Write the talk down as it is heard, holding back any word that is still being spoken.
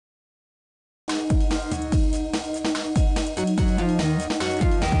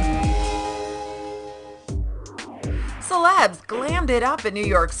Celebs glammed it up in New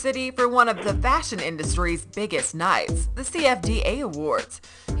York City for one of the fashion industry's biggest nights, the CFDA Awards.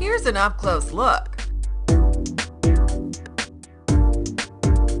 Here's an up-close look.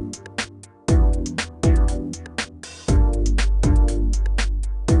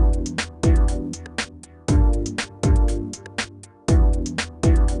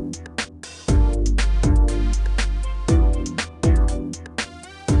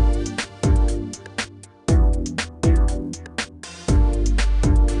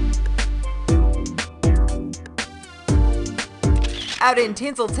 Out in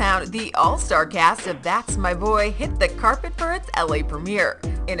Tinseltown, the all-star cast of That's My Boy hit the carpet for its LA premiere.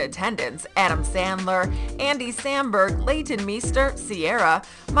 In attendance, Adam Sandler, Andy Samberg, Leighton Meester, Sierra,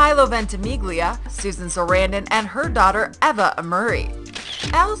 Milo Ventimiglia, Susan Sarandon, and her daughter Eva Murray.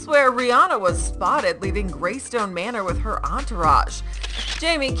 Elsewhere, Rihanna was spotted leaving Greystone Manor with her entourage.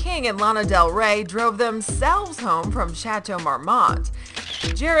 Jamie King and Lana Del Rey drove themselves home from Chateau Marmont.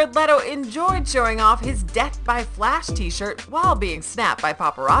 Jared Leto enjoyed showing off his Death by Flash t-shirt while being snapped by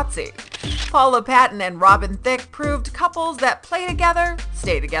paparazzi. Paula Patton and Robin Thicke proved couples that play together,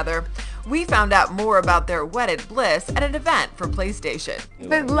 stay together. We found out more about their wedded bliss at an event for PlayStation.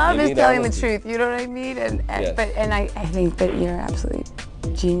 But love is telling the truth, you know what I mean? I think that you're absolutely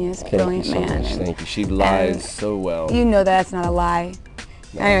genius, brilliant man. Thank you. She lies so well. You know that's not a lie.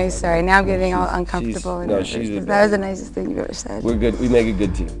 No, anyway, sorry. Now I'm getting all uncomfortable. That was the nicest thing you've ever said. We're good. We make a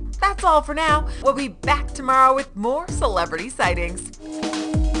good team. That's all for now. We'll be back tomorrow with more celebrity sightings.